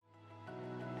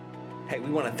Hey, we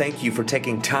want to thank you for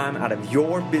taking time out of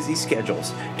your busy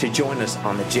schedules to join us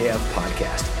on the JF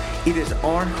Podcast. It is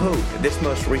our hope that this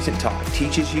most recent talk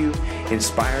teaches you,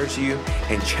 inspires you,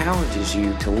 and challenges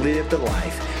you to live the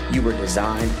life you were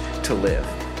designed to live.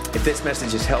 If this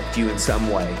message has helped you in some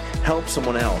way, help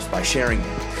someone else by sharing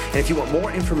it. And if you want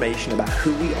more information about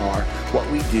who we are,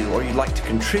 what we do, or you'd like to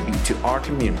contribute to our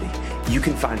community, you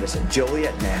can find us at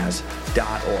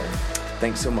jolietnaz.org.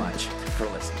 Thanks so much for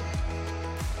listening.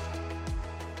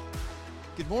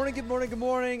 Good morning, good morning, good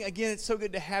morning. Again, it's so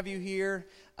good to have you here.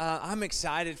 I'm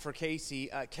excited for Casey.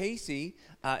 Casey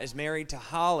is married to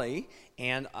Holly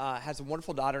and has a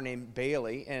wonderful daughter named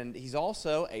Bailey. And he's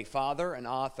also a father, an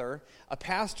author, a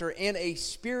pastor, and a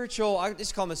spiritual, I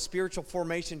just call him a spiritual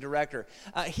formation director.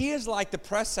 He is like the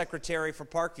press secretary for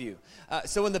Parkview.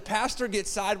 So when the pastor gets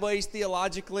sideways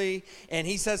theologically and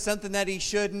he says something that he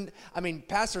shouldn't, I mean,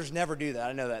 pastors never do that.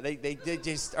 I know that. They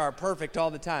just are perfect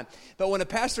all the time. But when a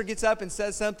pastor gets up and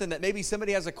says something that maybe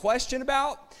somebody has a question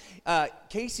about,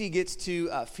 Casey gets to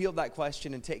field that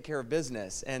question and take care of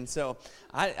business. And so,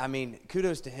 I mean,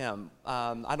 kudos to him.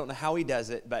 I don't know how he does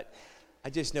it, but I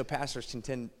just know pastors can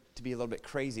tend to be a little bit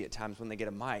crazy at times when they get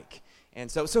a mic. And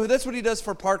so that's what he does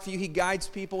for Parkview. He guides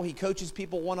people. He coaches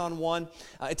people one-on-one.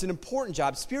 It's an important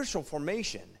job. Spiritual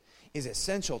formation is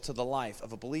essential to the life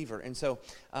of a believer. And so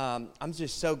I'm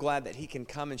just so glad that he can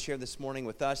come and share this morning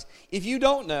with us. If you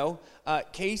don't know,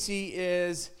 Casey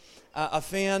is a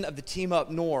fan of the team up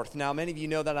north. Now, many of you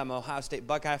know that I'm an Ohio State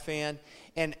Buckeye fan,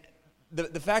 and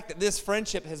the fact that this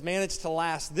friendship has managed to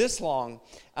last this long,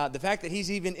 the fact that he's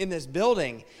even in this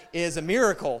building is a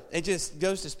miracle. It just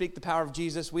goes to speak the power of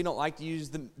Jesus. We don't like to use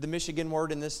the Michigan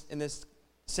word in this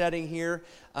setting here,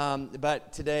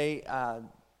 but today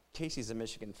Casey's a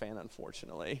Michigan fan,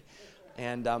 unfortunately,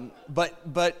 and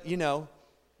but you know,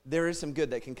 there is some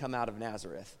good that can come out of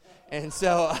Nazareth. And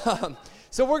so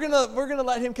so we're gonna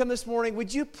let him come this morning.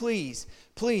 Would you please,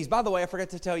 by the way, I forgot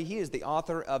to tell you, he is the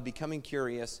author of Becoming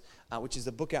Curious, which is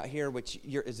a book out here which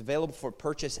is available for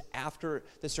purchase after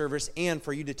the service and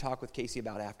for you to talk with Casey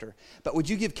about after. But would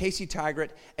you give Casey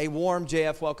Tigert a warm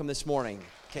JF welcome this morning?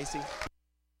 Casey?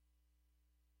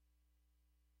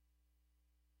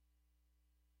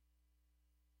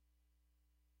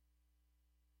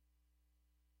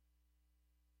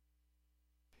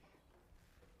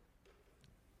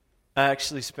 I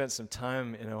actually spent some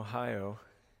time in Ohio.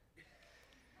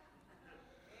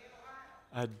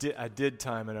 I did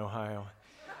time in Ohio.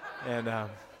 And,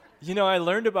 I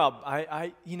learned about,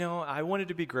 I wanted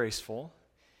to be graceful.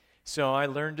 So I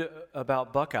learned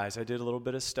about Buckeyes. I did a little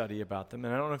bit of study about them.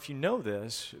 And I don't know if you know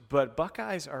this, but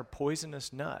Buckeyes are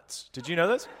poisonous nuts. Did you know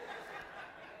this?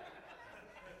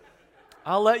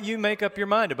 I'll let you make up your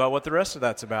mind about what the rest of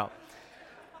that's about.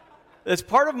 It's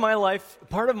part of my life,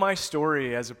 part of my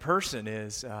story as a person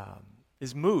is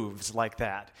moves like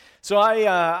that. So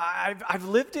I've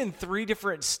lived in 3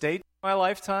 different states in my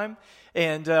lifetime,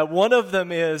 and one of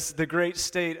them is the great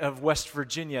state of West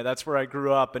Virginia. That's where I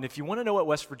grew up, and if you want to know what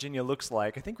West Virginia looks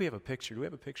like, I think we have a picture. Do we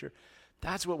have a picture?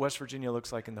 That's what West Virginia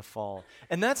looks like in the fall.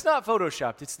 And that's not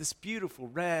photoshopped. It's this beautiful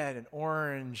red and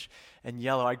orange and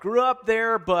yellow. I grew up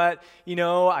there, but,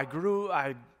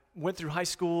 I went through high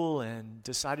school and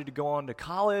decided to go on to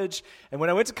college. And when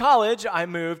I went to college, I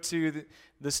moved to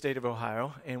the state of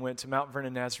Ohio and went to Mount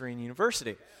Vernon Nazarene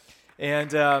University.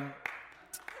 And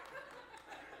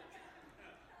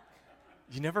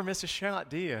you never miss a shot,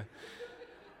 do you?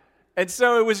 And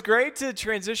so it was great to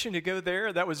transition to go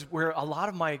there. That was where a lot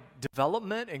of my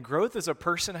development and growth as a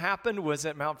person happened, was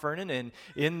at Mount Vernon and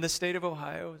in the state of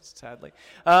Ohio, sadly.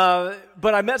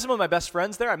 But I met some of my best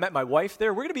friends there. I met my wife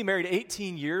there. We're going to be married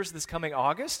 18 years this coming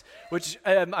August, which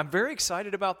I'm very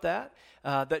excited about that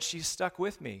she's stuck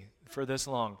with me for this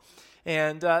long.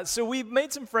 And so we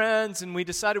made some friends, and we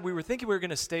decided we were going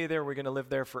to stay there. We're going to live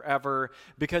there forever,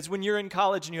 because when you're in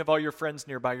college and you have all your friends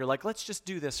nearby, you're like, let's just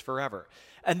do this forever.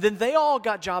 And then they all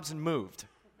got jobs and moved.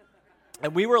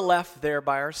 And we were left there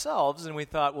by ourselves, and we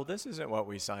thought, well, this isn't what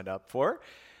we signed up for.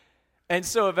 And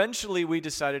so eventually we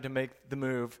decided to make the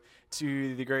move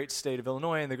to the great state of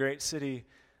Illinois and the great city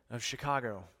of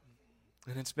Chicago.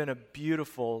 And it's been a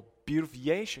beautiful,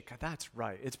 yay, Chicago, that's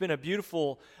right. It's been a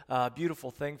beautiful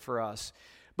thing for us.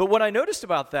 But what I noticed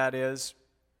about that is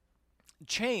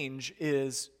change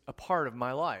is a part of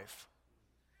my life.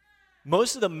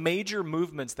 Most of the major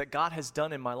movements that God has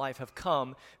done in my life have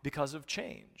come because of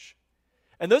change.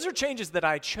 And those are changes that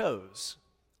I chose.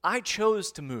 I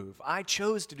chose to move. I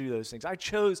chose to do those things. I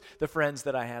chose the friends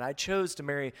that I had. I chose to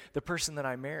marry the person that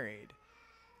I married.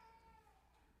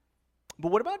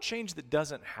 But what about change that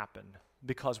doesn't happen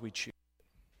because we choose?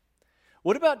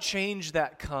 What about change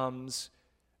that comes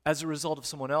as a result of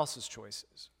someone else's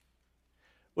choices?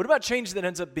 What about change that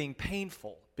ends up being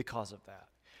painful because of that?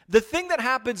 The thing that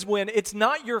happens when it's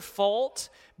not your fault,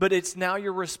 but it's now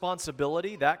your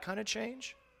responsibility, that kind of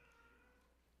change?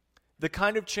 The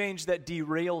kind of change that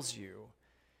derails you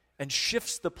and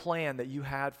shifts the plan that you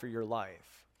had for your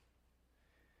life.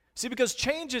 See, because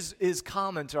change is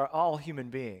common to all human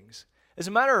beings. As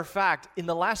a matter of fact, in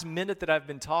the last minute that I've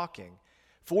been talking,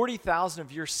 40,000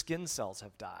 of your skin cells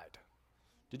have died.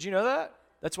 Did you know that?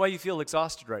 That's why you feel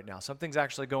exhausted right now. Something's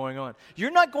actually going on.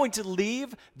 You're not going to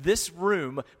leave this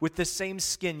room with the same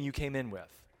skin you came in with.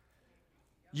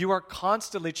 You are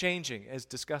constantly changing, as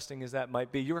disgusting as that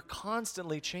might be. You are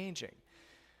constantly changing.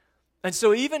 And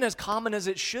so even as common as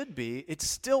it should be, it's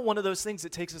still one of those things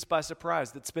that takes us by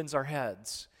surprise, that spins our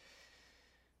heads,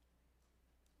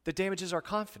 that damages our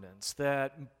confidence,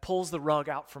 that pulls the rug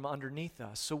out from underneath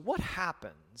us. So what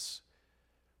happens?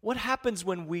 What happens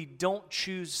when we don't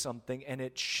choose something and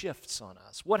it shifts on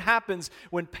us? What happens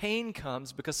when pain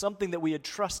comes because something that we had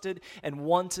trusted and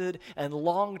wanted and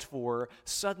longed for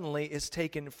suddenly is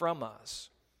taken from us?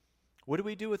 What do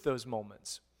we do with those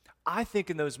moments? I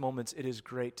think in those moments it is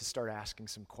great to start asking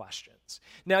some questions.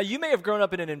 Now, you may have grown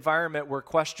up in an environment where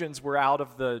questions were out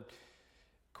of the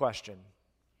question.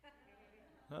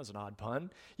 That was an odd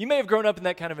pun. You may have grown up in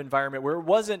that kind of environment where it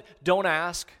wasn't, don't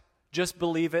ask, just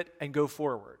believe it and go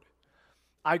forward.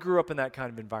 I grew up in that kind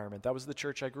of environment. That was the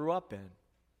church I grew up in.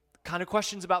 The kind of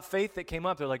questions about faith that came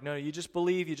up, they're like, no, you just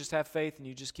believe, you just have faith, and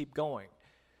you just keep going.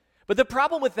 But the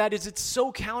problem with that is it's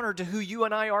so counter to who you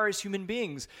and I are as human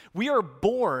beings. We are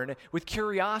born with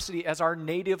curiosity as our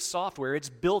native software. It's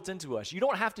built into us. You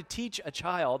don't have to teach a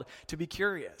child to be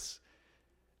curious.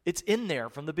 It's in there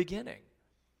from the beginning.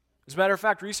 As a matter of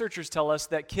fact, researchers tell us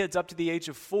that kids up to the age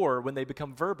of 4, when they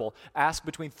become verbal, ask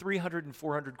between 300 and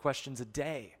 400 questions a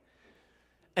day.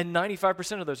 And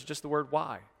 95% of those are just the word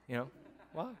why.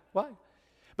 Why?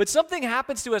 But something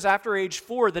happens to us after age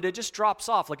 4 that it just drops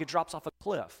off, like it drops off a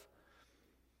cliff.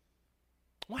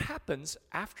 What happens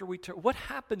after what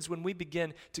happens when we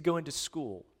begin to go into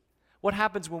school? What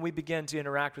happens when we begin to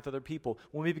interact with other people,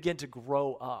 when we begin to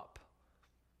grow up?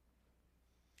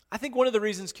 I think one of the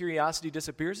reasons curiosity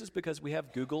disappears is because we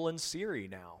have Google and Siri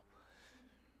now.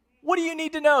 What do you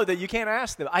need to know that you can't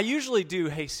ask them? I usually do,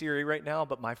 hey Siri right now,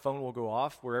 but my phone will go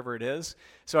off wherever it is,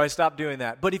 so I stopped doing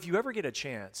that. But if you ever get a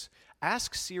chance,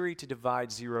 ask Siri to divide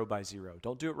 0 by 0.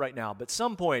 Don't do it right now, but at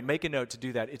some point, make a note to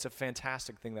do that. It's a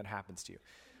fantastic thing that happens to you.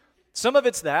 Some of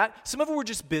it's that. Some of it we're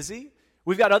just busy.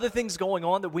 We've got other things going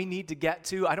on that we need to get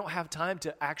to. I don't have time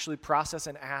to actually process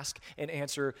and ask and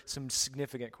answer some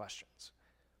significant questions.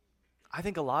 I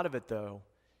think a lot of it, though,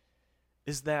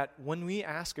 is that when we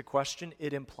ask a question,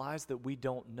 it implies that we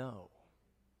don't know.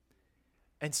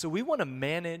 And so we want to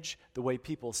manage the way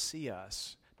people see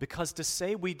us, because to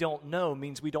say we don't know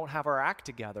means we don't have our act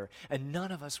together, and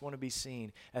none of us want to be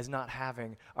seen as not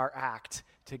having our act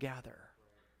together.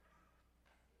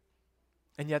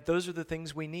 And yet those are the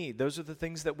things we need. Those are the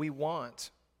things that we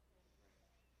want.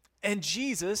 And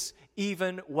Jesus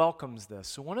even welcomes this.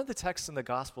 So one of the texts in the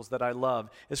Gospels that I love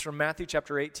is from Matthew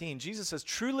chapter 18. Jesus says,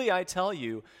 "Truly I tell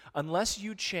you, unless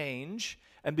you change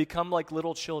and become like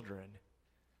little children,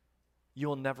 you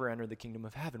will never enter the kingdom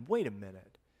of heaven." Wait a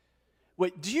minute.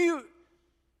 Wait, do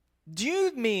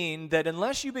you mean that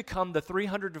unless you become the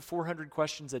 300 to 400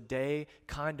 questions a day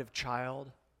kind of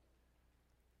child?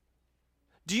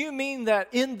 Do you mean that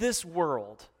in this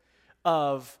world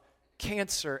of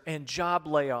cancer and job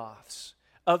layoffs,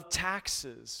 of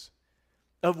taxes,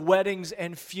 of weddings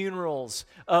and funerals,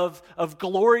 of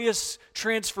glorious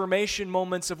transformation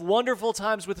moments, of wonderful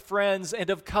times with friends, and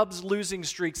of Cubs losing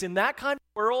streaks, in that kind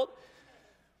of world?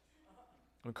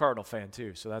 I'm a Cardinal fan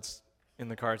too, so that's in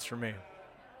the cards for me.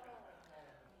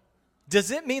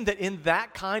 Does it mean that in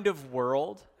that kind of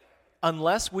world,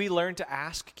 unless we learn to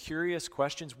ask curious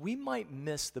questions, we might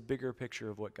miss the bigger picture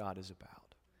of what God is about?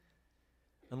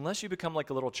 Unless you become like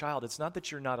a little child, it's not that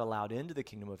you're not allowed into the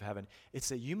kingdom of heaven, it's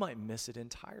that you might miss it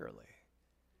entirely.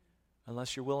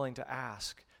 Unless you're willing to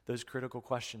ask those critical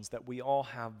questions that we all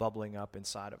have bubbling up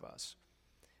inside of us.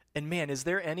 And man, is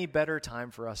there any better time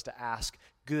for us to ask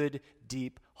good,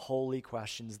 deep, holy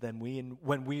questions than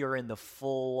when we are in the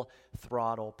full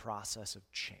throttle process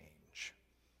of change?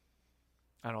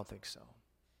 I don't think so.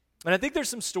 And I think there's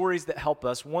some stories that help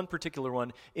us, one particular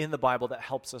one in the Bible that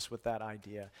helps us with that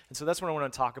idea. And so that's what I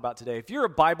want to talk about today. If you're a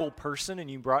Bible person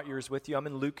and you brought yours with you, I'm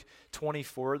in Luke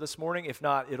 24 this morning. If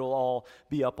not, it'll all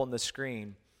be up on the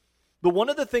screen. But one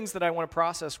of the things that I want to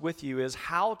process with you is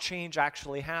how change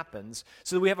actually happens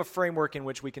so that we have a framework in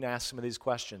which we can ask some of these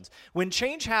questions. When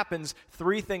change happens,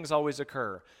 three things always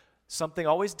occur. Something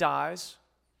always dies,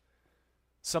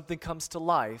 something comes to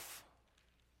life,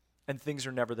 and things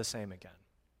are never the same again.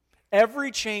 Every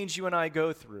change you and I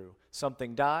go through,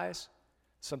 something dies,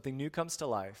 something new comes to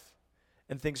life,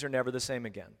 and things are never the same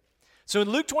again. So in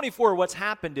Luke 24, what's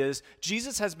happened is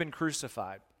Jesus has been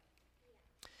crucified.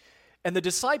 And the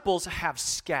disciples have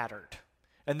scattered,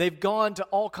 and they've gone to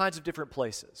all kinds of different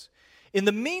places. In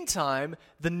the meantime,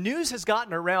 the news has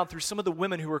gotten around through some of the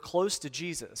women who were close to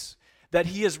Jesus that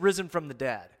he has risen from the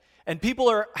dead. And people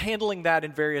are handling that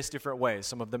in various different ways.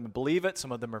 Some of them believe it,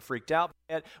 some of them are freaked out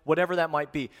by it, whatever that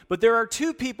might be. But there are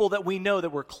two people that we know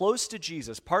that were close to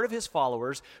Jesus, part of his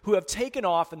followers, who have taken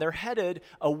off and they're headed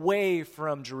away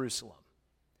from Jerusalem.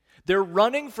 They're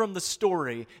running from the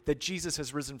story that Jesus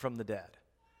has risen from the dead.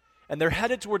 And they're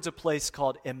headed towards a place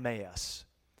called Emmaus.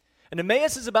 And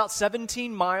Emmaus is about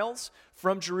 17 miles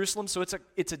from Jerusalem, so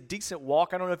it's a decent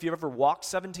walk. I don't know if you've ever walked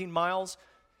 17 miles.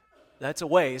 That's a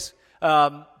ways.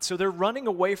 So they're running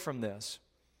away from this.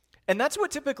 And that's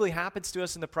what typically happens to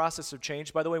us in the process of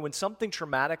change. By the way, when something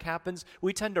traumatic happens,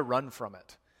 we tend to run from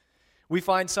it. We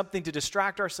find something to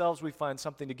distract ourselves, we find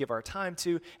something to give our time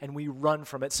to, and we run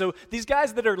from it. So these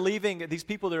guys that are leaving, these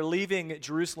people that are leaving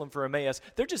Jerusalem for Emmaus,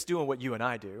 they're just doing what you and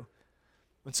I do.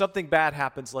 When something bad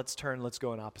happens, let's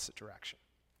go in opposite direction.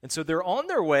 And so they're on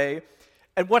their way,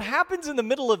 and what happens in the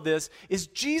middle of this is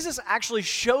Jesus actually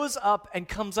shows up and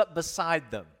comes up beside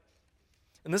them.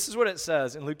 And this is what it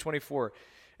says in Luke 24.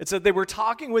 It said they were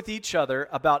talking with each other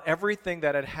about everything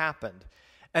that had happened.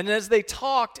 And as they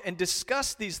talked and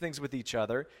discussed these things with each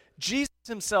other, Jesus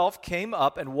himself came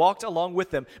up and walked along with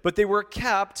them, but they were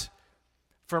kept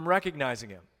from recognizing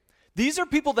him. These are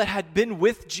people that had been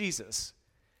with Jesus.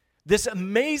 This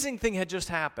amazing thing had just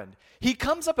happened. He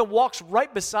comes up and walks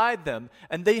right beside them,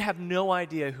 and they have no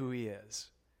idea who he is.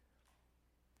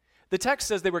 The text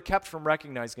says they were kept from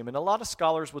recognizing him, and a lot of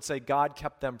scholars would say God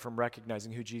kept them from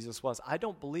recognizing who Jesus was. I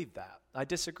don't believe that. I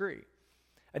disagree.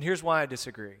 And here's why I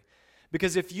disagree.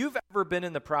 Because if you've ever been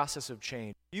in the process of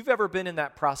change, you've ever been in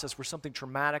that process where something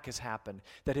traumatic has happened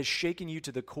that has shaken you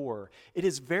to the core, it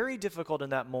is very difficult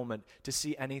in that moment to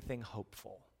see anything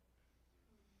hopeful.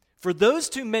 For those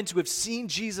two men to have seen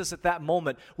Jesus at that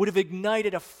moment would have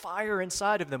ignited a fire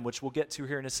inside of them, which we'll get to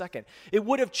here in a second. It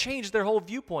would have changed their whole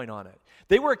viewpoint on it.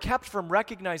 They were kept from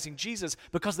recognizing Jesus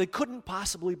because they couldn't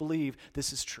possibly believe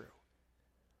this is true.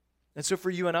 And so for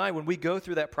you and I, when we go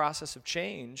through that process of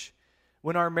change,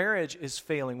 when our marriage is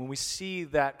failing, when we see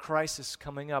that crisis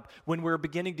coming up, when we're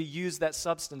beginning to use that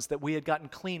substance that we had gotten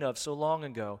clean of so long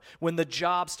ago, when the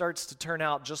job starts to turn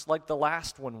out just like the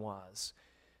last one was,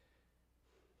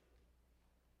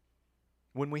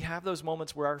 when we have those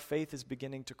moments where our faith is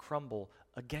beginning to crumble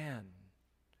again,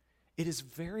 it is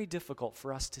very difficult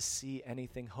for us to see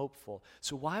anything hopeful.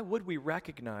 So why would we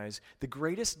recognize the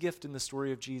greatest gift in the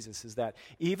story of Jesus is that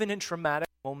even in traumatic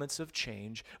moments of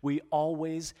change, we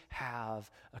always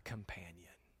have a companion.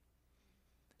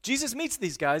 Jesus meets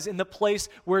these guys in the place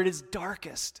where it is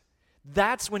darkest.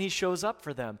 That's when he shows up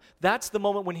for them. That's the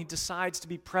moment when he decides to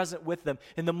be present with them.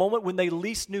 In the moment when they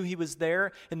least knew he was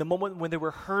there, in the moment when they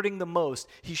were hurting the most,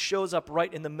 he shows up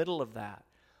right in the middle of that.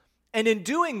 And in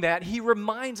doing that, he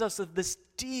reminds us of this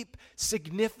deep,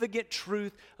 significant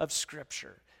truth of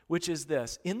Scripture, which is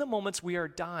this: in the moments we are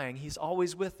dying, he's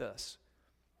always with us.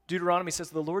 Deuteronomy says,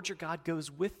 the Lord your God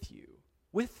goes with you.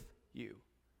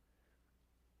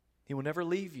 He will never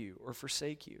leave you or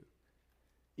forsake you.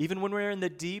 Even when we're in the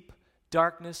deep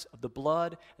darkness of the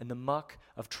blood and the muck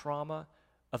of trauma,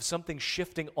 of something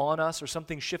shifting on us or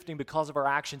something shifting because of our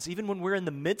actions, even when we're in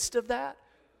the midst of that,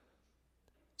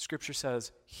 Scripture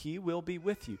says he will be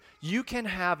with you. You can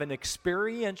have an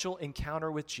experiential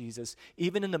encounter with Jesus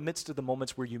even in the midst of the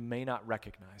moments where you may not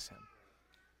recognize him.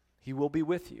 He will be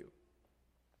with you.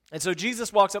 And so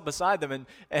Jesus walks up beside them,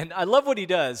 and I love what he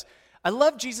does. I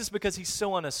love Jesus because he's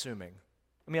so unassuming.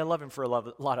 I mean, I love him for a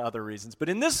lot of other reasons. But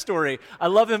in this story, I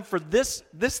love him for this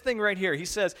thing right here. He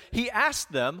says, he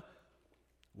asked them,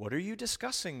 what are you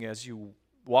discussing as you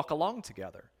walk along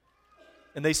together?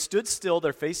 And they stood still,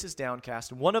 their faces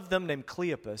downcast. And one of them, named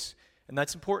Cleopas, and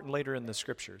that's important later in the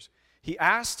Scriptures, he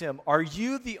asked him, are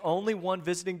you the only one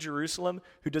visiting Jerusalem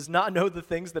who does not know the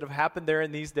things that have happened there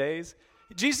in these days?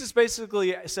 Jesus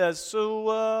basically says,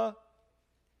 so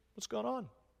what's going on?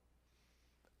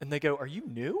 And they go, are you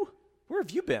new? Where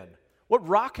have you been? What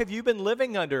rock have you been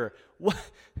living under?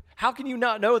 How can you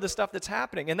not know the stuff that's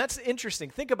happening? And that's interesting.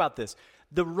 Think about this.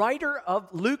 The writer of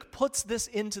Luke puts this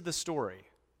into the story.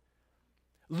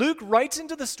 Luke writes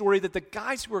into the story that the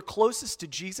guys who were closest to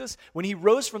Jesus, when he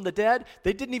rose from the dead,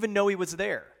 they didn't even know he was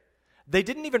there. They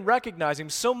didn't even recognize him,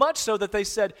 so much so that they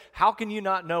said, how can you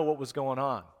not know what was going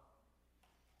on?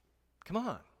 Come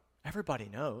on, everybody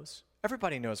knows.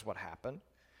 Everybody knows what happened.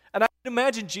 And I can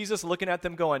imagine Jesus looking at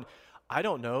them going, I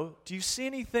don't know, do you see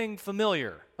anything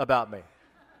familiar about me?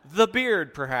 The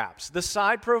beard, perhaps. The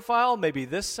side profile, maybe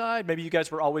this side. Maybe you guys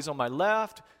were always on my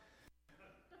left.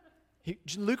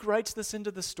 Luke writes this into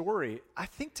the story, I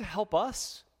think to help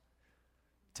us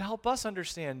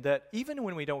understand that even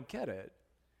when we don't get it,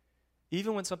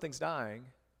 even when something's dying,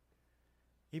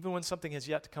 even when something has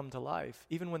yet to come to life,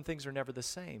 even when things are never the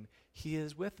same, he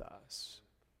is with us,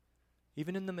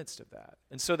 even in the midst of that.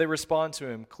 And so they respond to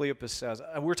him. Cleopas says,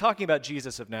 we're talking about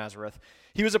Jesus of Nazareth.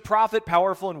 He was a prophet,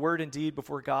 powerful in word and deed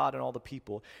before God and all the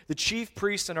people. The chief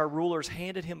priests and our rulers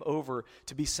handed him over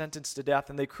to be sentenced to death,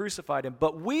 and they crucified him.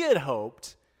 But we had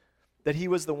hoped that he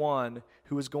was the one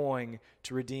who was going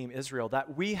to redeem Israel.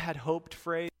 That we had hoped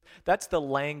phrase, that's the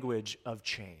language of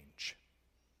change.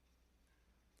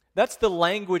 That's the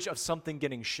language of something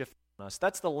getting shifted on us.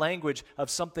 That's the language of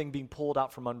something being pulled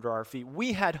out from under our feet.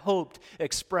 We had hoped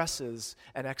expresses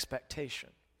an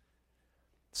expectation.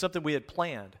 Something we had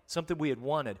planned, something we had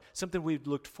wanted, something we had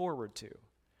looked forward to.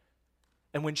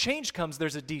 And when change comes,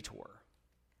 there's a detour.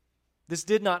 This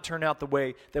did not turn out the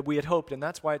way that we had hoped, and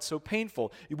that's why it's so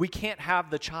painful. We can't have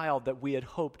the child that we had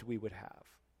hoped we would have.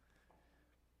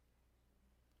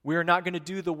 We are not going to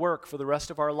do the work for the rest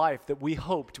of our life that we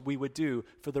hoped we would do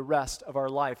for the rest of our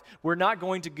life. We're not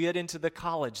going to get into the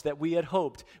college that we had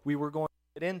hoped we were going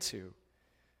to get into.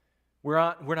 We're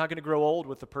not going to grow old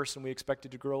with the person we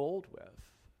expected to grow old with,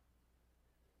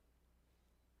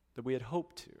 that we had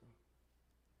hoped to.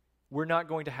 We're not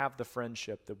going to have the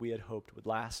friendship that we had hoped would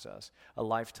last us a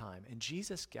lifetime. And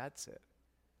Jesus gets it.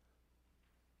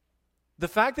 The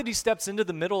fact that he steps into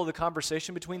the middle of the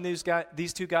conversation between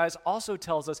these two guys also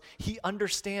tells us he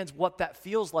understands what that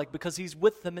feels like because he's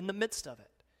with them in the midst of it.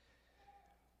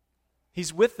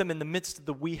 He's with them in the midst of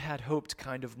the we had hoped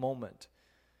kind of moment.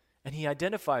 And he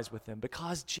identifies with them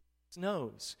because Jesus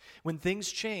knows when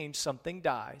things change, something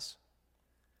dies,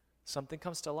 something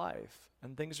comes to life,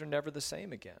 and things are never the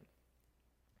same again.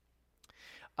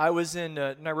 I was in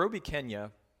Nairobi, Kenya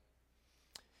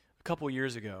a couple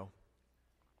years ago.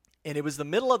 And it was the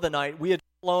middle of the night. We had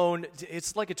flown.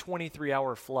 It's like a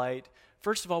 23-hour flight.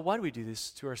 First of all, why do we do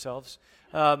this to ourselves?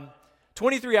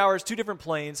 23 hours, 2 different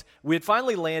planes. We had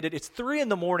finally landed. It's 3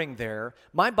 a.m. there.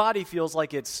 My body feels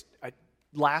like it's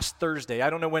last Thursday. I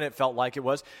don't know when it felt like it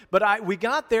was. But we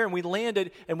got there and we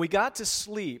landed and we got to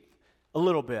sleep a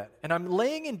little bit. And I'm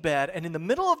laying in bed, and in the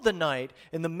middle of the night,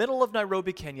 in the middle of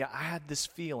Nairobi, Kenya, I had this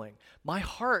feeling. My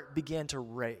heart began to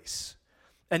race.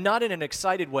 And not in an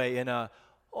excited way, in a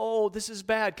oh, this is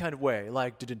bad kind of way,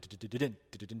 like, and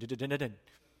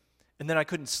then I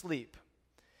couldn't sleep.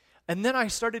 And then I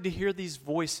started to hear these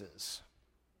voices.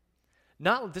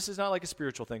 This is not like a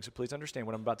spiritual thing, so please understand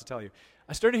what I'm about to tell you.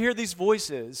 I started to hear these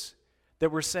voices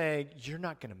that were saying, you're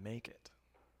not going to make it.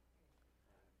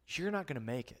 You're not going to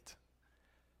make it.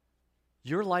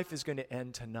 Your life is going to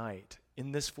end tonight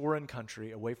in this foreign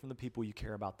country, away from the people you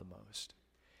care about the most.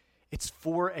 It's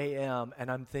 4 a.m., and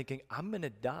I'm thinking, I'm going to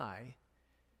die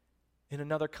in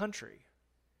another country.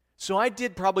 So I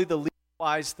did probably the least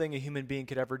wise thing a human being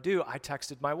could ever do. I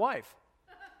texted my wife.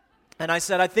 And I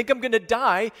said, I think I'm going to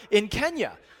die in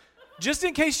Kenya. Just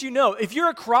in case you know, if you're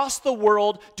across the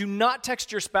world, do not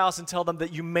text your spouse and tell them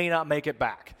that you may not make it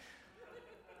back.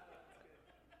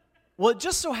 Well, it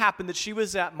just so happened that she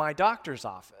was at my doctor's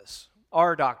office,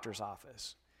 our doctor's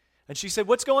office. And she said,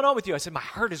 what's going on with you? I said, my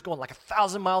heart is going like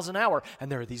 1,000 miles an hour. And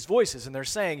there are these voices, and they're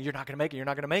saying, you're not going to make it, you're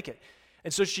not going to make it.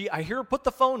 And so I hear her put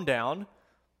the phone down,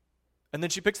 and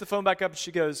then she picks the phone back up, and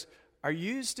she goes, are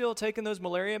you still taking those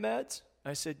malaria meds?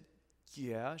 I said,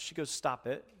 yeah. She goes, stop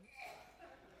it.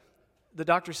 The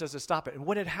doctor says to stop it. And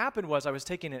what had happened was I was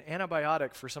taking an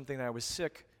antibiotic for something that I was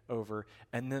sick over,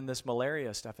 and then this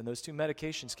malaria stuff, and those 2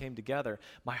 medications came together.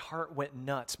 My heart went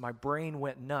nuts. My brain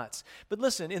went nuts. But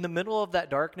listen, in the middle of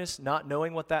that darkness, not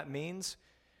knowing what that means,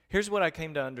 here's what I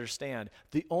came to understand.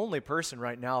 The only person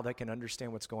right now that can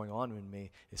understand what's going on in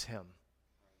me is him.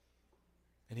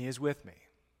 And he is with me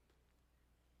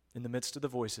in the midst of the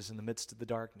voices, in the midst of the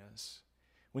darkness.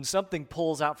 When something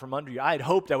pulls out from under you, I had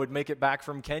hoped I would make it back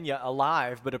from Kenya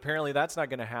alive, but apparently that's not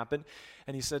going to happen.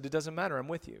 And he said, it doesn't matter, I'm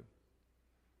with you.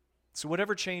 So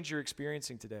whatever change you're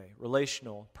experiencing today,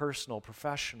 relational, personal,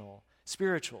 professional,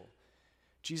 spiritual,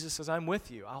 Jesus says, I'm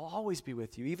with you. I'll always be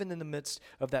with you, even in the midst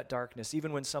of that darkness,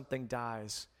 even when something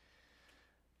dies.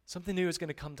 Something new is going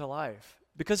to come to life.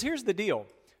 Because here's the deal.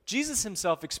 Jesus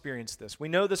himself experienced this. We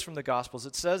know this from the Gospels.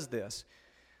 It says this.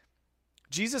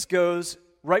 Jesus goes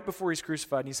right before he's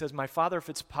crucified, and he says, "My Father, if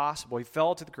it's possible," he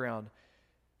fell to the ground.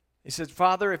 He says,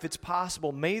 "Father, if it's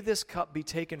possible, may this cup be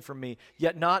taken from me,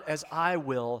 yet not as I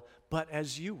will, but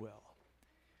as you will."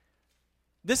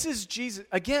 This is Jesus.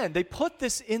 Again, they put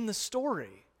this in the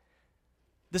story.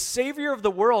 The Savior of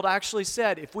the world actually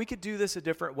said, if we could do this a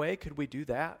different way, could we do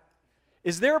that?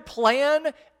 Is there a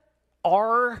plan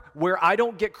R where I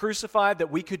don't get crucified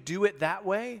that we could do it that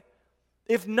way?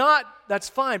 If not, that's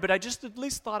fine, but I just at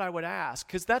least thought I would ask,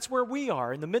 because that's where we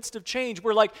are. In the midst of change,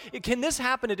 we're like, can this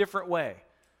happen a different way?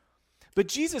 But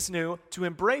Jesus knew to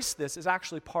embrace this is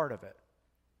actually part of it.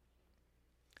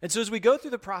 And so as we go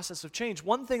through the process of change,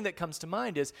 one thing that comes to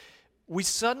mind is we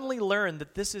suddenly learn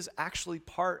that this is actually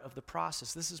part of the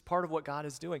process. This is part of what God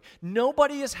is doing.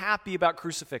 Nobody is happy about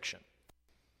crucifixion.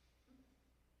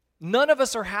 None of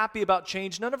us are happy about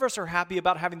change. None of us are happy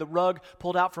about having the rug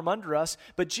pulled out from under us.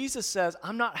 But Jesus says,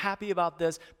 I'm not happy about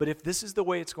this, but if this is the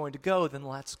way it's going to go, then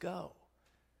let's go.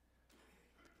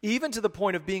 Even to the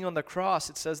point of being on the cross,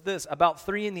 it says this, about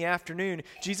 3 p.m,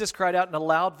 Jesus cried out in a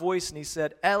loud voice and he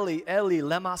said, "Eli, Eli,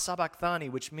 lema sabachthani,"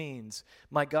 which means,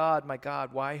 my God,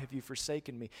 why have you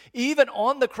forsaken me?" Even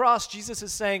on the cross, Jesus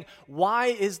is saying, why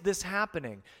is this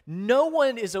happening? No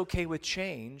one is okay with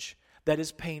change that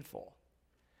is painful.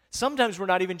 Sometimes we're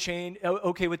not even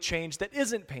okay with change that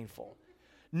isn't painful.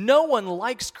 No one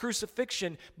likes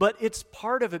crucifixion, but it's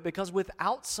part of it because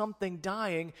without something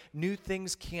dying, new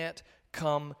things can't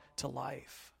come to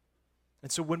life. And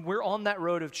so when we're on that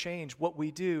road of change, what we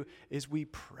do is we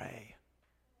pray.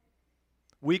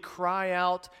 We cry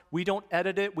out. We don't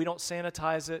edit it. We don't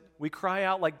sanitize it. We cry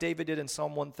out like David did in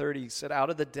Psalm 130. He said, "Out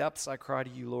of the depths I cry to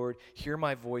you, Lord. Hear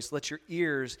my voice. Let your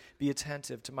ears be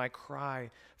attentive to my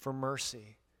cry for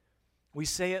mercy." We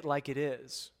say it like it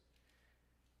is.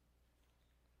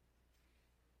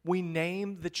 We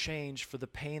name the change for the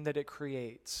pain that it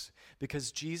creates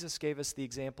because Jesus gave us the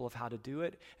example of how to do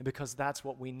it and because that's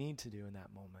what we need to do in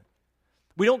that moment.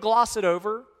 We don't gloss it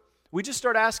over. We just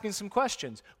start asking some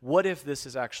questions. What if this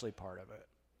is actually part of it?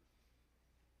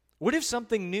 What if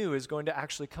something new is going to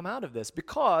actually come out of this?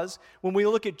 Because when we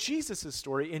look at Jesus'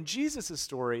 story, in Jesus'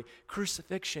 story,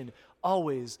 crucifixion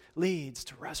always leads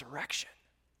to resurrection.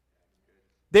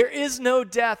 There is no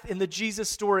death in the Jesus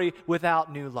story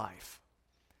without new life.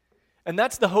 And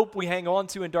that's the hope we hang on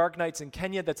to in dark nights in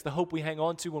Kenya. That's the hope we hang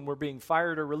on to when we're being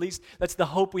fired or released. That's the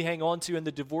hope we hang on to in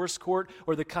the divorce court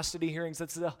or the custody hearings.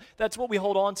 That's what we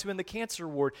hold on to in the cancer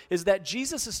ward, is that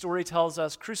Jesus' story tells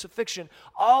us crucifixion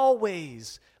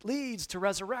always leads to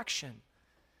resurrection.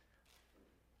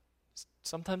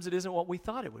 Sometimes it isn't what we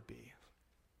thought it would be.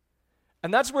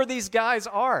 And that's where these guys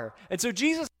are. And so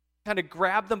Jesus kind of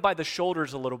grabbed them by the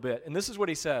shoulders a little bit. And this is what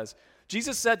he says.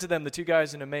 Jesus said to them, the two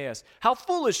guys in Emmaus, "How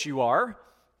foolish you are."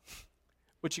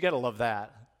 Which you got to love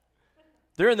that.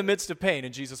 They're in the midst of pain,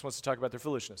 and Jesus wants to talk about their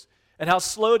foolishness. "And how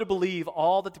slow to believe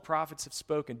all that the prophets have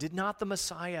spoken. Did not the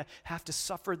Messiah have to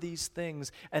suffer these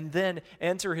things and then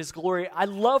enter his glory?" I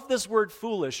love this word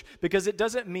foolish because it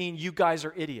doesn't mean you guys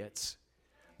are idiots.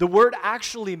 The word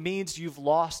actually means you've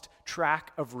lost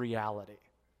track of reality.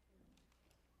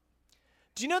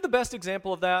 Do you know the best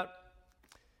example of that?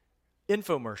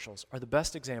 Infomercials are the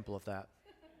best example of that.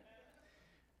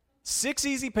 6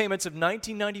 easy payments of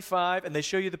 $19.95, and they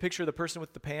show you the picture of the person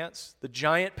with the pants, the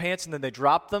giant pants, and then they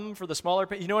drop them for the smaller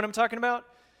pants. You know what I'm talking about?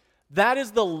 That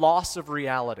is the loss of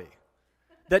reality.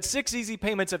 That 6 easy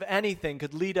payments of anything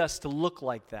could lead us to look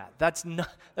like that. That's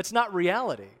not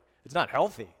reality. It's not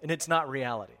healthy, and it's not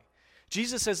reality.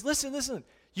 Jesus says, listen,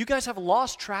 you guys have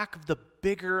lost track of the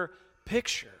bigger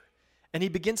picture. And he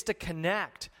begins to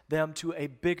connect them to a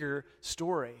bigger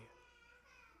story.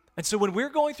 And so when we're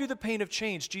going through the pain of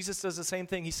change, Jesus does the same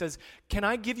thing. He says, can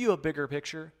I give you a bigger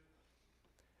picture?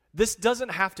 This doesn't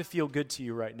have to feel good to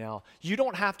you right now. You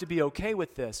don't have to be okay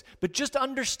with this. But just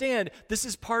understand this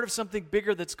is part of something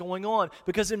bigger that's going on.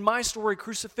 Because in my story,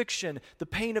 crucifixion, the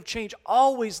pain of change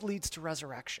always leads to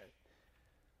resurrection.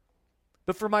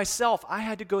 But for myself, I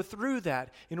had to go through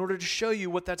that in order to show you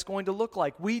what that's going to look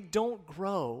like. We don't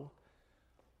grow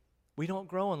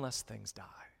unless things die.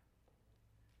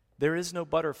 There is no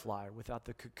butterfly without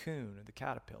the cocoon or the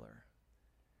caterpillar.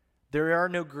 There are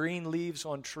no green leaves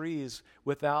on trees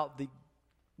without the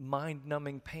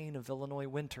mind-numbing pain of Illinois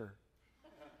winter.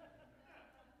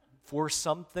 For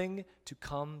something to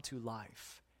come to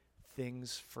life,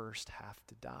 things first have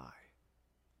to die.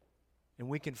 And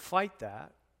we can fight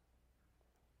that,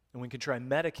 and we can try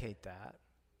and medicate that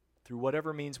through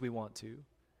whatever means we want to,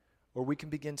 or we can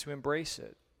begin to embrace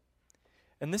it.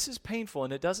 And this is painful,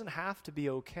 and it doesn't have to be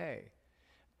okay.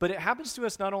 But it happens to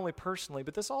us not only personally,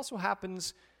 but this also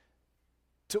happens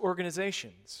to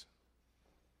organizations.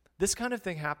 This kind of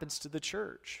thing happens to the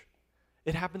church.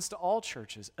 It happens to all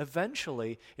churches.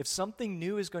 Eventually, if something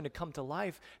new is going to come to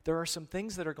life, there are some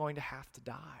things that are going to have to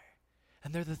die.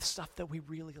 And they're the stuff that we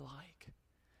really like.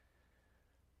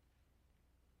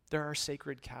 There are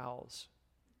sacred cows.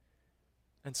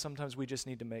 And sometimes we just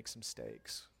need to make some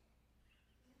steaks.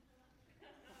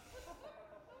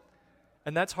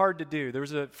 And that's hard to do. There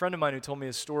was a friend of mine who told me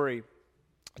a story.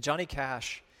 Johnny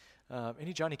Cash.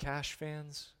 Any Johnny Cash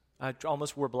fans? I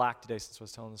almost wore black today since I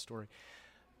was telling the story.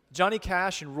 Johnny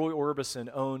Cash and Roy Orbison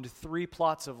owned 3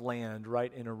 plots of land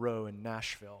right in a row in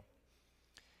Nashville.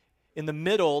 In the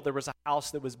middle, there was a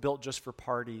house that was built just for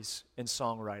parties and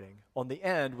songwriting. On the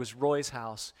end was Roy's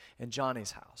house and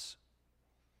Johnny's house.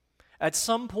 At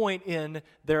some point in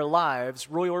their lives,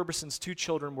 Roy Orbison's 2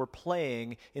 children were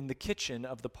playing in the kitchen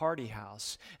of the party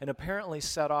house and apparently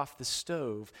set off the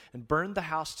stove and burned the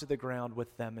house to the ground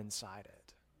with them inside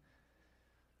it.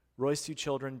 Roy's 2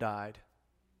 children died.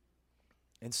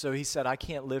 And so he said, I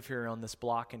can't live here on this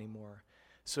block anymore.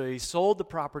 So he sold the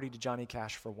property to Johnny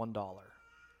Cash for $1.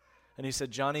 And he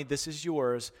said, Johnny, this is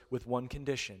yours with one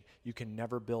condition. You can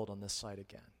never build on this site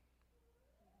again.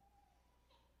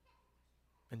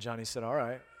 And Johnny said, all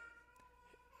right.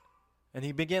 And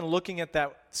he began looking at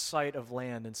that site of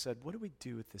land and said, what do we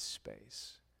do with this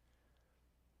space?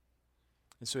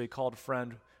 And so he called a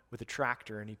friend with a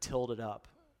tractor and he tilled it up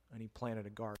and he planted a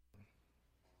garden.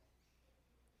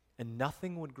 And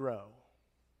nothing would grow.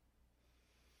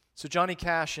 So Johnny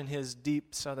Cash, in his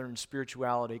deep Southern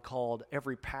spirituality, called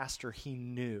every pastor he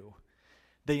knew.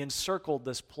 They encircled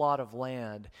this plot of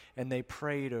land and they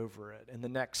prayed over it. And the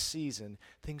next season,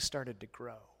 things started to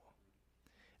grow.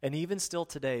 And even still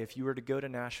today, if you were to go to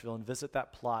Nashville and visit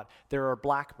that plot, there are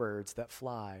blackbirds that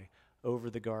fly over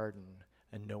the garden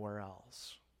and nowhere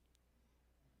else.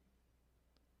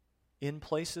 In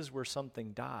places where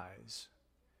something dies,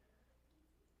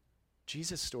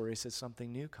 Jesus' story says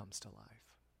something new comes to life.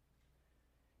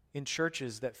 In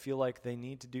churches that feel like they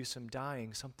need to do some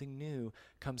dying, something new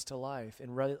comes to life. In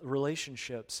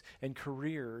relationships and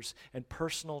careers and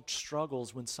personal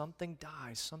struggles, when something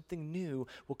dies, something new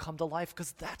will come to life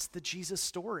because that's the Jesus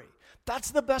story.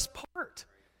 That's the best part.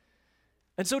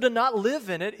 And so to not live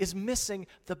in it is missing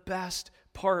the best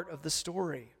part of the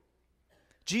story.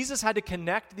 Jesus had to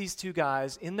connect these 2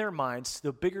 guys in their minds to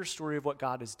the bigger story of what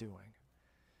God is doing.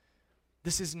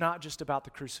 This is not just about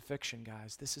the crucifixion,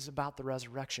 guys. This is about the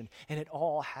resurrection. And it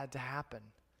all had to happen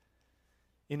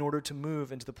in order to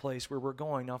move into the place where we're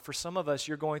going. Now, for some of us,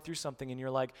 you're going through something and you're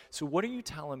like, so what are you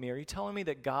telling me? Are you telling me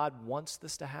that God wants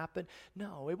this to happen?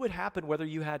 No, it would happen whether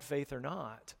you had faith or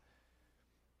not.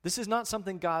 This is not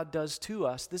something God does to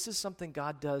us. This is something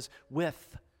God does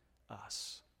with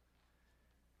us.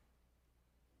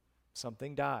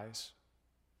 Something dies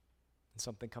and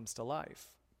something comes to life.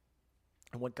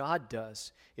 And what God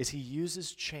does is he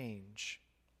uses change.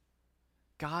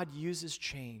 God uses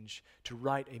change to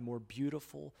write a more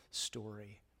beautiful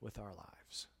story with our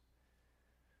lives.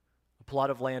 A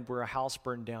plot of land where a house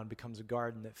burned down becomes a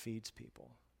garden that feeds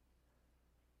people.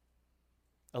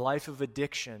 A life of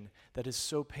addiction that is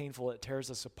so painful it tears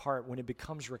us apart, when it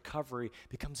becomes recovery,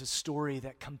 becomes a story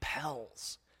that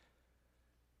compels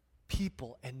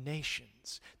people and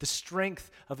nations. The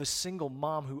strength of a single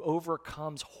mom who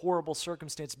overcomes horrible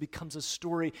circumstance becomes a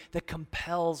story that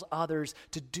compels others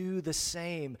to do the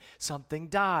same. Something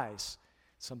dies,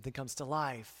 something comes to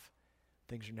life.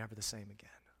 Things are never the same again.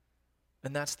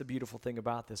 And that's the beautiful thing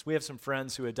about this. We have some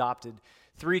friends who adopted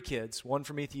 3 kids, one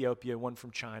from Ethiopia, one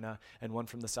from China, and one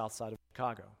from the south side of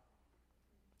Chicago.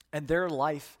 And their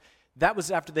life, that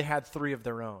was after they had 3 of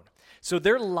their own. So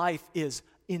their life is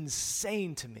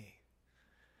insane to me.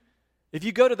 If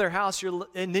you go to their house,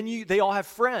 they all have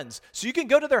friends. So you can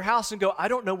go to their house and go, I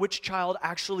don't know which child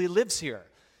actually lives here.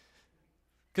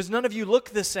 Because none of you look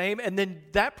the same, and then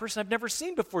that person I've never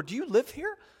seen before. Do you live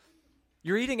here?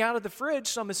 You're eating out of the fridge,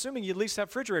 so I'm assuming you at least have a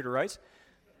refrigerator, right?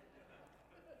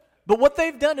 But what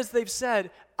they've done is they've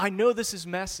said, I know this is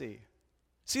messy.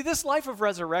 See, this life of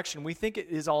resurrection, we think it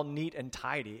is all neat and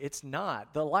tidy. It's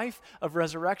not. The life of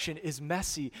resurrection is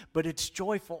messy, but it's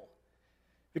joyful.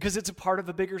 Because it's a part of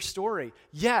a bigger story.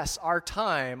 Yes, our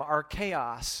time, our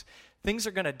chaos, things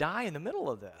are going to die in the middle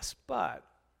of this, but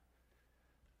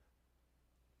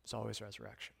there's always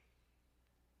resurrection.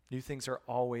 New things are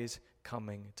always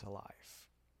coming to life.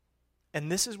 And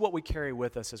this is what we carry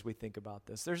with us as we think about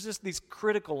this. There's just these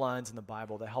critical lines in the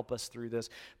Bible that help us through this.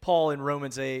 Paul in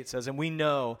Romans 8 says, and we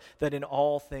know that in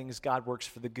all things God works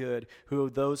for the good,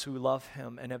 those who love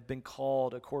him and have been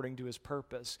called according to his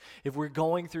purpose. If we're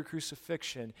going through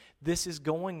crucifixion, this is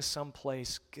going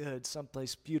someplace good,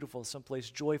 someplace beautiful, someplace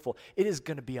joyful. It is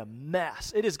going to be a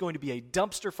mess. It is going to be a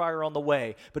dumpster fire on the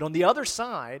way. But on the other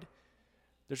side,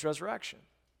 there's resurrection.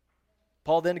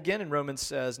 Paul then again in Romans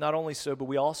says, not only so, but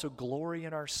we also glory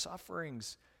in our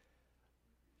sufferings.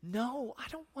 No, I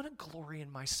don't want to glory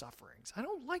in my sufferings. I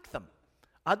don't like them.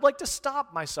 I'd like to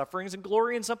stop my sufferings and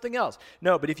glory in something else.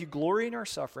 No, but if you glory in our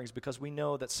sufferings, because we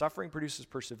know that suffering produces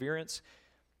perseverance,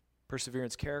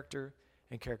 perseverance character,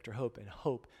 and character hope, and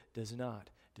hope does not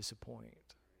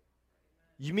disappoint.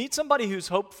 You meet somebody who's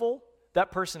hopeful,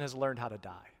 that person has learned how to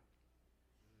die.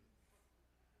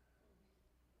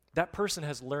 That person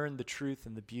has learned the truth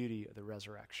and the beauty of the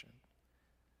resurrection.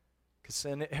 Because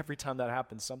then every time that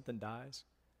happens, something dies.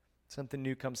 Something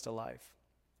new comes to life.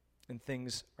 And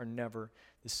things are never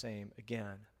the same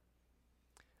again.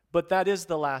 But that is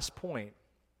the last point.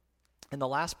 And the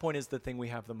last point is the thing we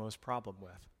have the most problem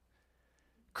with.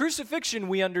 Crucifixion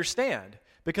we understand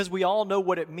because we all know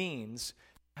what it means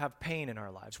to have pain in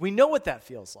our lives. We know what that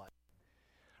feels like.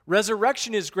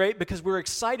 Resurrection is great because we're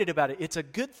excited about it. It's a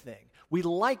good thing. We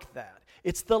like that.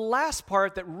 It's the last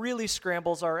part that really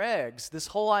scrambles our eggs. This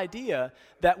whole idea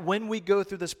that when we go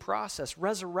through this process,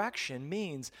 resurrection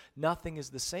means nothing is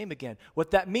the same again.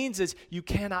 What that means is you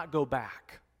cannot go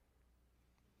back.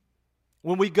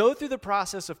 When we go through the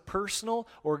process of personal,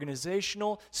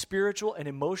 organizational, spiritual, and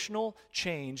emotional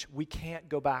change, we can't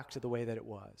go back to the way that it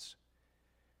was.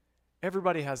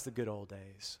 Everybody has the good old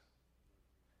days.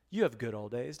 You have good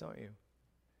old days, don't you?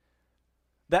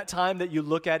 That time that you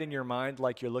look at in your mind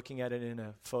like you're looking at it in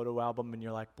a photo album and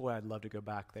you're like, boy, I'd love to go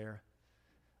back there.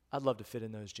 I'd love to fit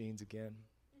in those jeans again.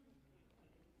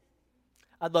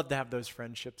 I'd love to have those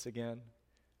friendships again.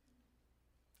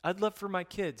 I'd love for my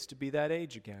kids to be that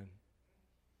age again.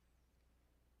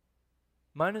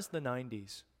 Mine is the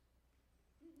 90s.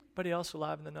 Anybody else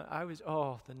alive in the 90s?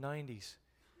 The 90s.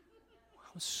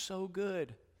 That was so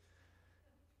good.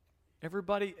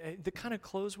 Everybody, the kind of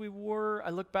clothes we wore,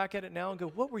 I look back at it now and go,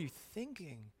 what were you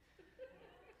thinking?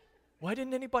 Why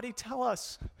didn't anybody tell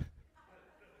us?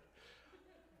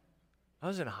 I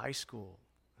was in high school.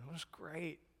 It was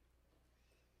great.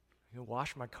 You know,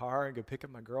 wash my car and go pick up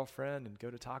my girlfriend and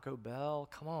go to Taco Bell.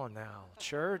 Come on now,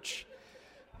 church.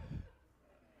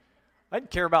 I didn't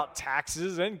care about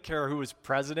taxes. I didn't care who was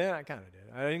president. I kind of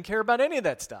did. I didn't care about any of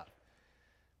that stuff.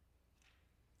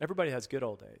 Everybody has good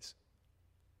old days.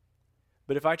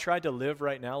 But if I tried to live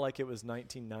right now like it was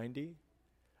 1990,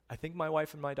 I think my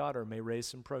wife and my daughter may raise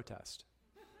some protest.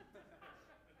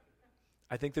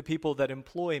 I think the people that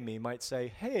employ me might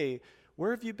say, hey,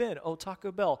 where have you been? Oh,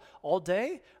 Taco Bell. All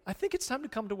day? I think it's time to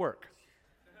come to work.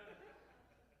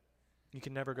 You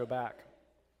can never go back.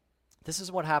 This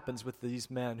is what happens with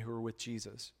these men who were with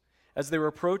Jesus. As they were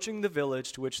approaching the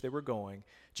village to which they were going,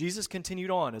 Jesus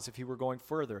continued on as if he were going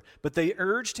further. But they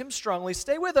urged him strongly,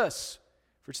 stay with us,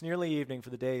 for it's nearly evening, for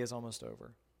the day is almost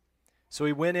over. So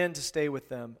he went in to stay with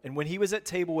them. And when he was at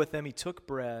table with them, he took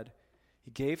bread, he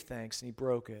gave thanks, and he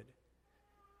broke it.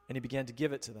 And he began to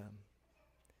give it to them.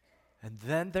 And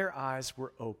then their eyes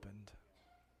were opened,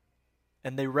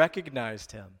 and they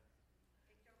recognized him.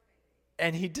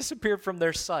 And he disappeared from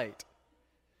their sight.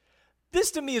 This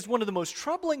to me is one of the most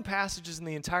troubling passages in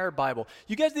the entire Bible.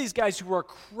 You get these guys who are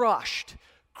crushed.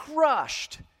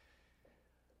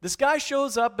 This guy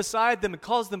shows up beside them and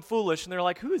calls them foolish, and they're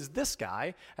like, who is this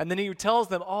guy? And then he tells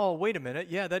them, oh, wait a minute,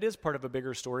 yeah, that is part of a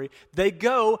bigger story. They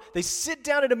go, they sit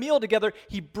down at a meal together,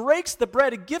 he breaks the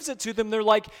bread and gives it to them, they're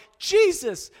like,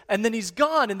 Jesus! And then he's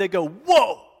gone, and they go,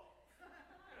 whoa!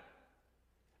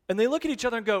 And they look at each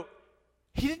other and go,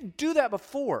 he didn't do that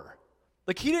before.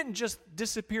 Like, he didn't just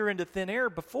disappear into thin air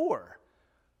before.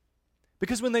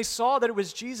 Because when they saw that it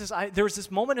was Jesus, there was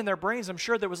this moment in their brains, I'm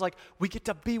sure, that was like, we get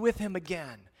to be with him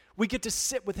again. We get to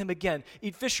sit with him again,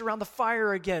 eat fish around the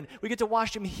fire again. We get to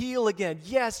watch him heal again.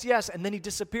 Yes. And then he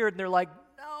disappeared, and they're like,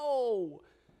 no.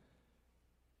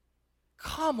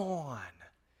 Come on.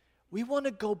 We want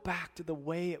to go back to the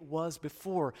way it was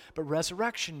before. But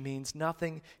resurrection means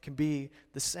nothing can be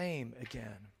the same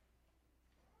again.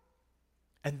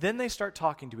 And then they start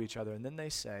talking to each other, and then they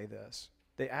say this.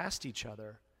 They asked each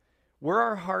other, were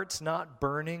our hearts not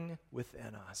burning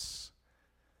within us?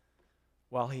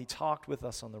 While he talked with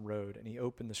us on the road and he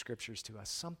opened the scriptures to us,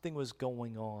 something was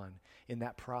going on in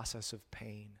that process of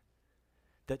pain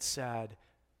that said,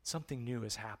 something new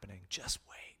is happening. Just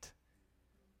wait.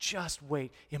 Just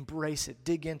wait, embrace it,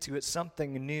 dig into it.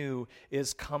 Something new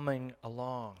is coming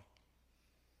along.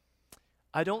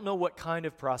 I don't know what kind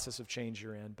of process of change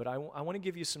you're in, but I want to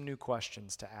give you some new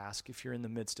questions to ask if you're in the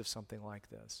midst of something like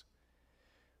this.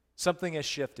 Something has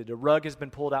shifted. A rug has been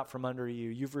pulled out from under you.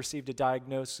 You've received a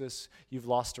diagnosis. You've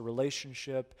lost a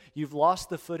relationship. You've lost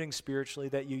the footing spiritually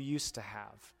that you used to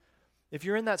have. If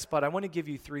you're in that spot, I want to give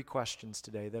you 3 questions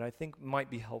today that I think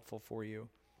might be helpful for you.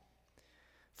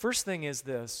 First thing is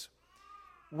this: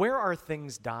 where are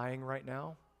things dying right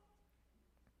now?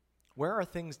 Where are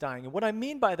things dying? And what I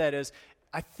mean by that is,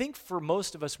 I think for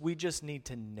most of us, we just need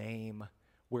to name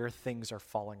where things are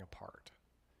falling apart.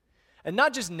 And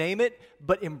not just name it,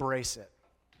 but embrace it.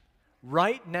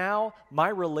 Right now, my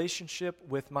relationship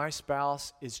with my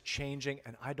spouse is changing,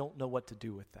 and I don't know what to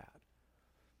do with that.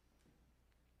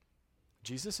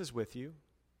 Jesus is with you.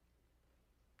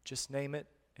 Just name it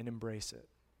and embrace it.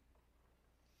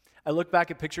 I look back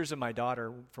at pictures of my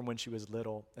daughter from when she was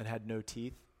little and had no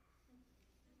teeth.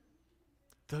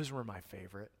 Those were my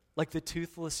favorite. Like the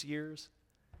toothless years.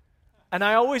 And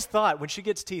I always thought when she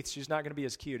gets teeth, she's not going to be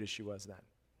as cute as she was then.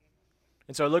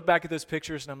 And so I look back at those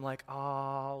pictures and I'm like,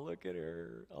 oh, look at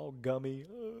her, all gummy.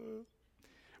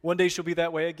 One day she'll be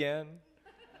that way again.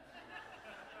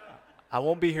 I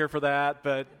won't be here for that,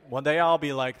 but one day I'll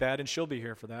be like that and she'll be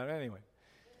here for that anyway.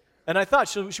 And I thought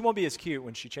she won't be as cute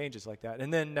when she changes like that.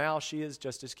 And then now she is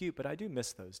just as cute, but I do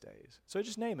miss those days. So I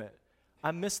just name it.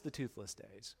 I miss the toothless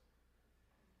days.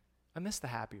 I miss the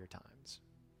happier times.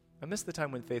 I miss the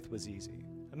time when faith was easy.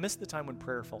 I miss the time when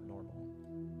prayer felt normal.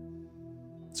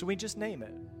 So we just name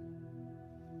it.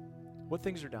 What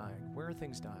things are dying? Where are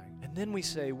things dying? And then we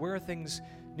say, where are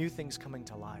new things coming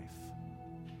to life?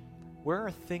 Where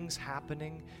are things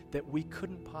happening that we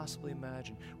couldn't possibly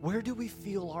imagine? Where do we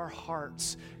feel our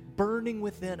hearts burning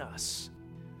within us?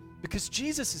 Because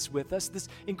Jesus is with us. This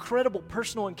incredible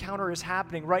personal encounter is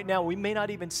happening right now. We may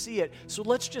not even see it. So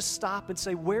let's just stop and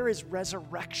say, where is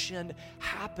resurrection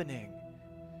happening?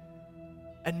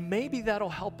 And maybe that'll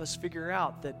help us figure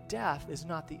out that death is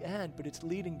not the end, but it's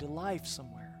leading to life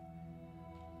somewhere.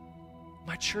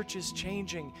 My church is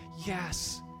changing,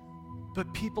 yes,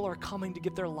 but people are coming to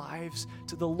give their lives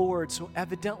to the Lord, so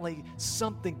evidently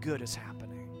something good is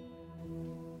happening.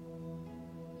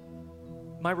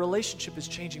 My relationship is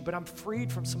changing, but I'm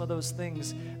freed from some of those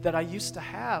things that I used to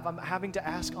have. I'm having to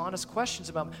ask honest questions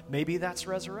about maybe that's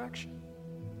resurrection.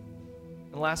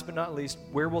 And last but not least,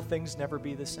 where will things never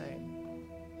be the same?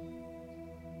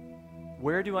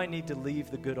 Where do I need to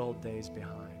leave the good old days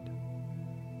behind?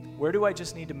 Where do I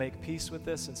just need to make peace with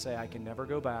this and say, I can never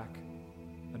go back.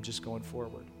 I'm just going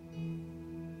forward.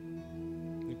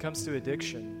 When it comes to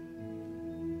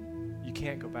addiction, you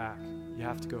can't go back. You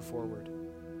have to go forward.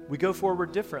 We go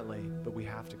forward differently, but we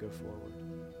have to go forward.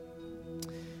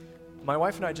 My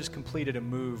wife and I just completed a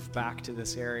move back to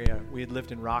this area. We had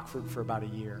lived in Rockford for about a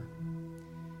year.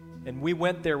 And we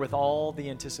went there with all the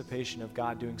anticipation of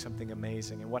God doing something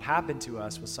amazing. And what happened to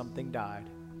us was something died.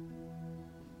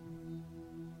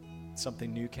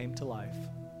 Something new came to life.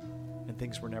 And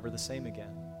things were never the same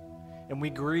again. And we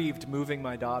grieved moving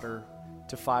my daughter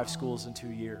to 5 schools in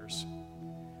 2 years.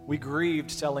 We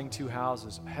grieved selling 2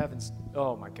 houses. Heavens,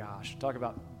 oh my gosh, talk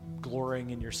about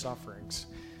glorying in your sufferings.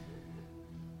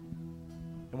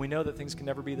 And we know that things can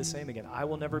never be the same again. I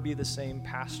will never be the same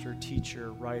pastor,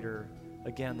 teacher, writer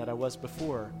again that I was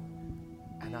before,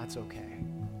 and that's okay.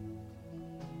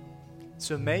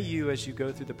 So may you, as you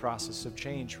go through the process of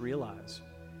change, realize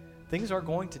things are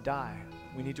going to die.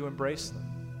 We need to embrace them.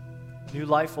 New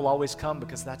life will always come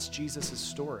because that's Jesus'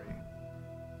 story.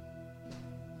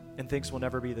 And things will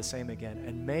never be the same again.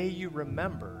 And may you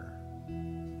remember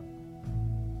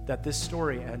that this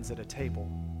story ends at a table.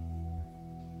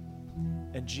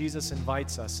 And Jesus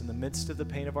invites us in the midst of the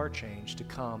pain of our change to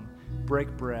come, break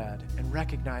bread, and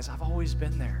recognize, I've always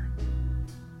been there.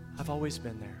 I've always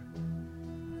been there.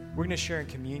 We're going to share in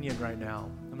communion right now.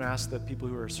 I'm going to ask the people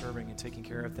who are serving and taking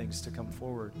care of things to come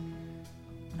forward.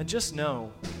 And just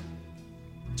know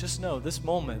this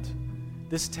moment,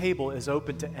 this table is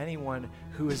open to anyone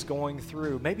who is going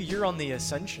through. Maybe you're on the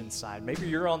ascension side. Maybe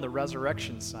you're on the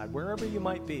resurrection side. Wherever you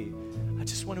might be, I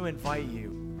just want to invite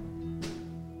you.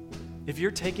 If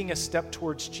you're taking a step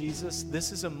towards Jesus,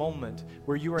 this is a moment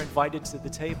where you are invited to the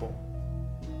table.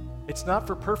 It's not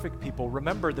for perfect people.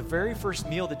 Remember, the very first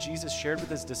meal that Jesus shared with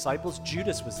his disciples,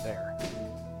 Judas was there.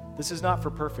 This is not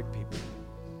for perfect people.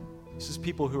 This is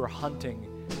people who are hunting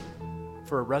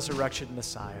for a resurrection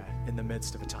Messiah in the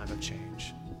midst of a time of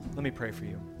change. Let me pray for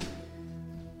you.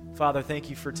 Father, thank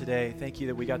you for today. Thank you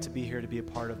that we got to be here to be a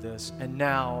part of this. And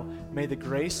now, may the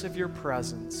grace of your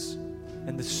presence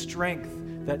and the strength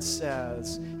that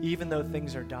says, even though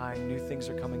things are dying, new things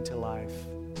are coming to life.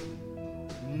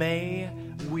 May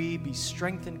we be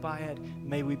strengthened by it,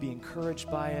 may we be encouraged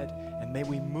by it, and may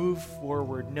we move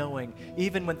forward knowing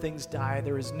even when things die,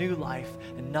 there is new life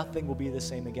and nothing will be the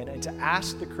same again. And to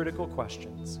ask the critical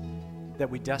questions that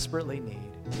we desperately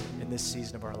need in this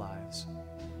season of our lives.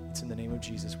 It's in the name of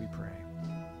Jesus we pray.